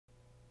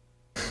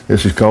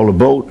This is called A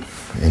Boat,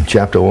 and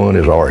Chapter 1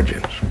 is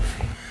Origins.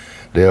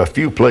 There are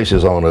few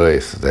places on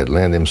Earth that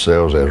lend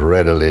themselves as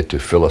readily to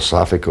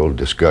philosophical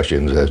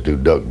discussions as do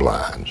duck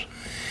blinds.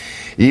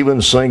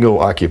 Even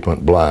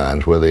single-occupant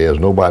blinds, where there is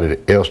nobody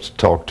else to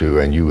talk to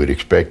and you would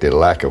expect a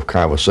lack of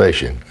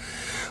conversation,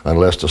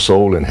 unless the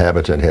sole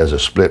inhabitant has a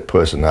split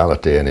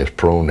personality and is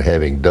prone to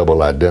having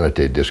double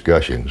identity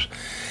discussions,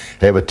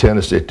 have a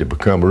tendency to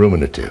become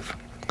ruminative.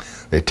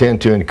 They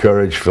tend to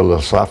encourage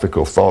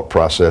philosophical thought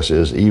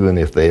processes even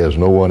if there is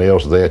no one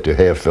else there to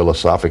have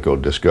philosophical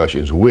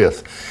discussions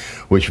with,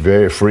 which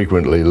very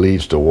frequently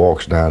leads to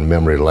walks down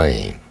memory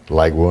lane,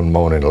 like one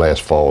morning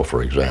last fall,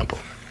 for example.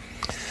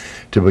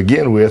 To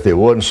begin with, it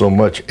wasn't so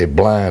much a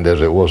blind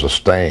as it was a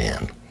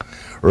stand.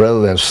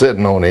 Rather than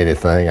sitting on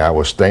anything, I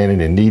was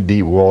standing in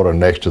knee-deep water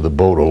next to the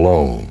boat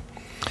alone.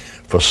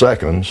 For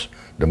seconds,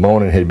 the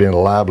morning had been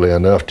lively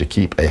enough to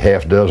keep a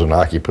half-dozen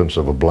occupants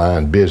of a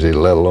blind busy,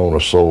 let alone a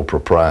sole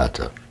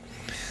proprietor.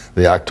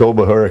 The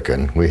October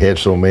hurricane, we had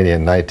so many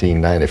in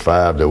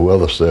 1995 the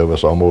Weather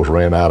Service almost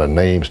ran out of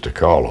names to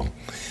call them,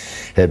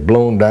 had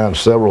blown down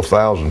several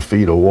thousand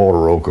feet of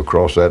water oak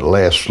across that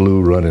last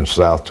slough running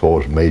south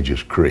towards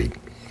Majors Creek.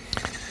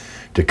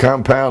 To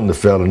compound the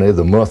felony,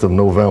 the month of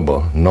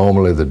November,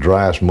 normally the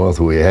driest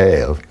month we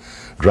have,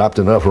 dropped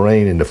enough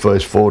rain in the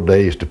first 4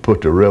 days to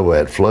put the river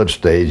at flood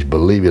stage,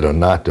 believe it or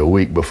not, the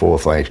week before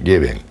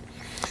Thanksgiving.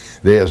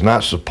 There is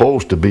not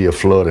supposed to be a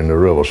flood in the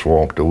river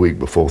swamp the week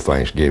before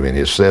Thanksgiving.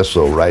 It says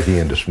so right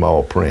here in the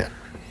small print.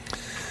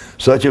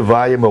 Such a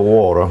volume of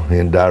water,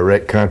 in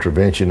direct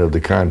contravention of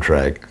the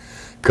contract,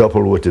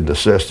 coupled with the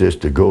necessities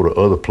to go to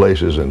other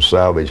places and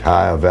salvage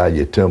higher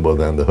value timber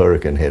than the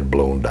hurricane had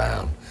blown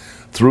down,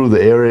 through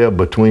the area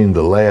between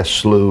the last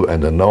slough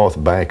and the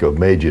north bank of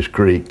Majors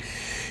Creek,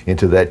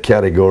 into that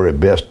category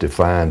best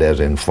defined as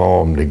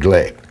informed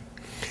neglect.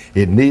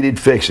 It needed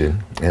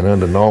fixing, and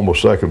under normal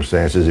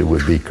circumstances it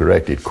would be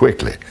corrected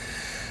quickly.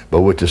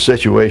 But with the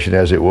situation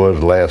as it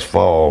was last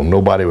fall,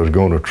 nobody was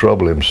going to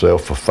trouble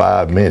himself for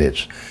 5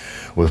 minutes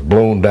with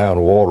blown down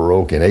water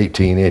oak and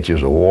 18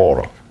 inches of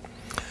water.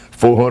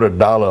 $400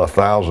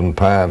 1,000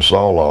 pine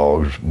saw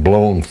logs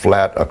blown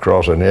flat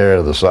across an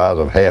area the size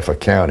of half a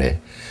county,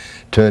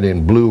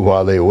 turning blue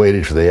while they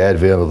waited for the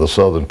advent of the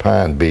southern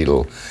pine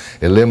beetle,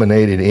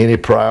 eliminated any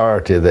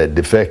priority that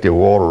defective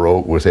water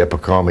oak with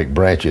epicomic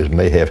branches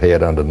may have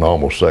had under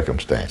normal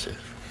circumstances.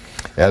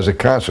 As a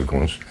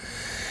consequence,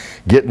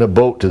 getting a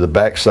boat to the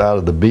backside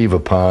of the beaver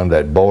pond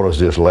that borders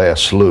this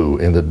last slough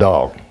in the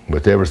dark,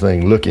 with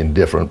everything looking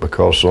different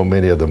because so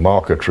many of the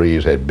marker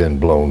trees had been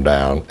blown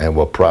down and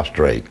were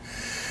prostrate,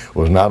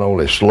 was not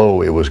only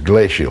slow, it was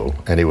glacial,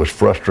 and it was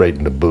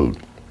frustrating to boot.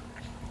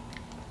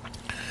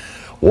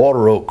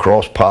 Water oak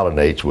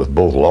cross-pollinates with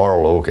both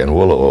laurel oak and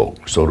willow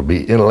oak, so to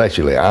be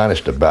intellectually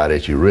honest about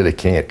it, you really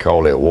can't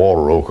call it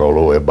water oak,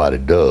 although everybody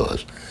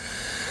does.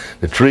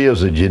 The tree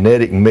is a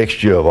genetic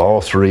mixture of all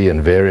three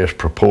in various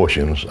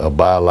proportions, a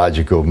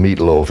biological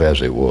meatloaf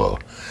as it were.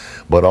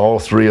 But all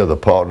three of the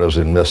partners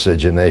in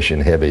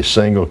miscegenation have a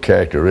single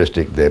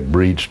characteristic that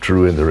breeds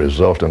true in the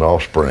resultant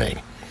offspring.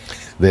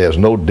 There is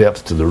no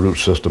depth to the root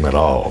system at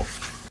all.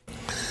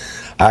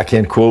 I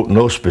can quote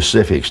no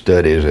specific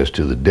studies as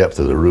to the depth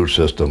of the root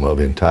system of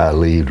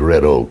entire-leaved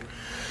red oak,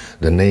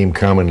 the name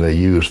commonly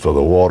used for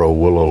the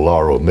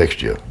water-willow-laurel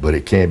mixture, but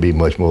it can't be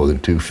much more than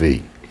 2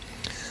 feet.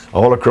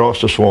 All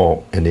across the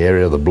swamp, in the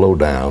area of the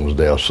blowdowns,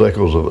 there are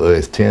circles of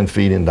earth 10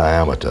 feet in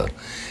diameter,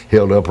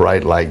 held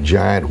upright like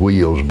giant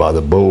wheels by the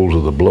boles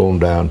of the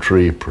blown-down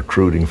tree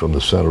protruding from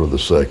the center of the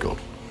circle.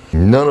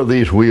 None of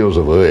these wheels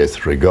of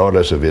earth,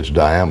 regardless of its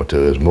diameter,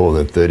 is more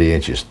than 30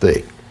 inches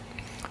thick.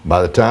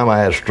 By the time I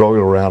had struggled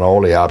around all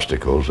the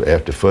obstacles,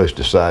 after first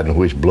deciding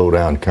which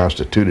blowdown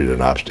constituted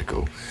an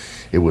obstacle,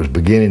 it was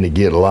beginning to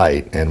get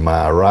light, and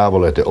my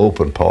arrival at the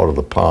open part of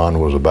the pond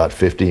was about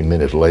 15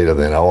 minutes later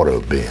than it ought to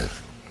have been.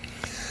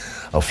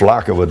 A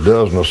flock of a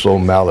dozen or so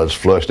mallards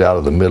flushed out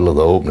of the middle of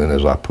the opening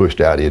as I pushed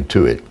out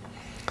into it.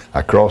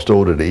 I crossed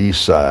over to the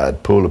east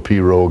side, pulled a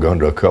pirogue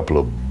under a couple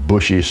of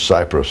bushy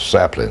cypress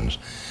saplings,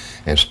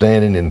 and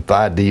standing in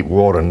thigh-deep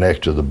water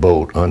next to the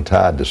boat,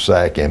 untied the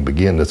sack and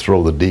began to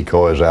throw the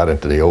decoys out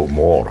into the open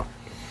water.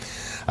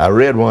 I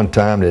read one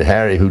time that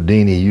Harry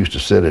Houdini used to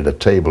sit at a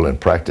table and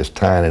practice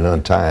tying and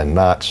untying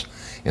knots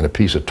in a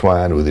piece of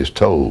twine with his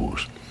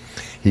toes.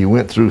 He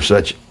went through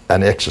such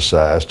an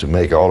exercise to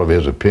make all of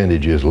his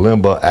appendages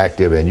limber,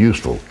 active, and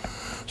useful,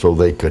 so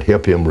they could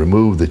help him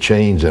remove the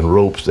chains and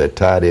ropes that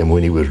tied him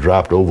when he was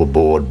dropped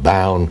overboard,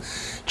 bound,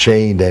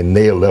 chained, and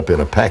nailed up in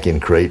a packing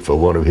crate for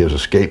one of his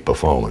escape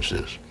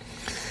performances.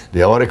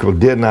 The article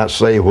did not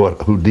say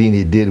what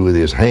Houdini did with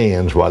his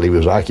hands while he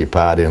was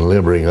occupied in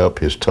limbering up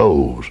his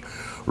toes,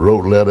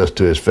 wrote letters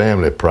to his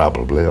family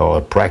probably,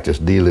 or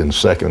practiced dealing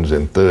seconds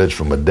and thirds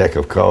from a deck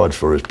of cards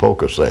for his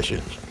poker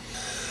sessions.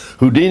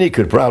 Houdini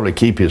could probably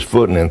keep his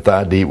footing in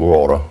thigh-deep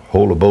water,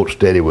 hold the boat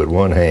steady with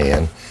one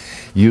hand,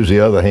 use the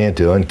other hand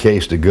to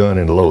uncase the gun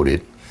and load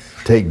it,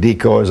 take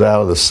decoys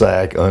out of the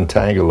sack,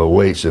 untangle the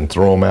weights and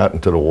throw them out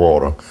into the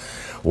water,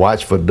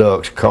 watch for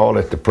ducks, call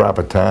at the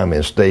proper time,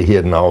 and stay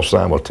hidden all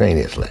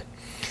simultaneously.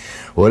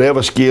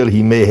 Whatever skill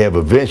he may have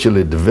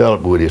eventually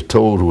developed with his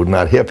toes would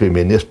not help him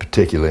in this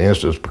particular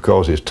instance,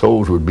 because his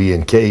toes would be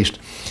encased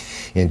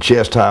in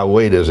chest-high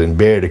waders and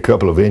buried a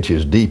couple of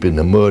inches deep in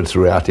the mud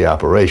throughout the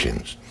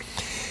operations.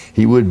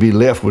 He would be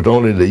left with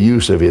only the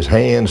use of his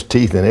hands,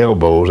 teeth, and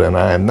elbows, and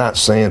I am not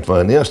saying for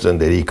an instant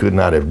that he could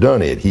not have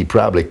done it. He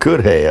probably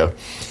could have,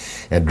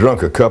 and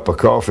drunk a cup of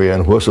coffee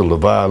and whistled a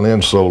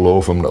violin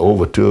solo from the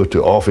overture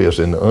to Orpheus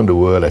in the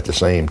underworld at the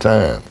same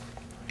time.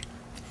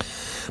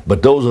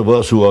 But those of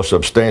us who are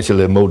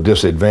substantially more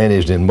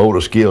disadvantaged in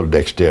motor skill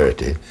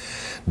dexterity,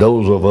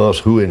 those of us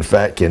who in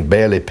fact can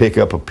barely pick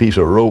up a piece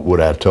of rope with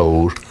our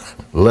toes,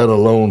 let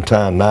alone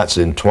tie knots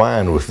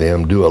entwined with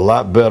them, do a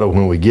lot better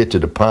when we get to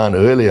the pond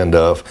early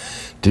enough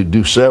to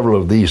do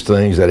several of these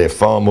things at a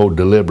far more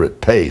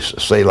deliberate pace,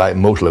 say like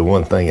mostly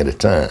one thing at a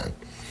time.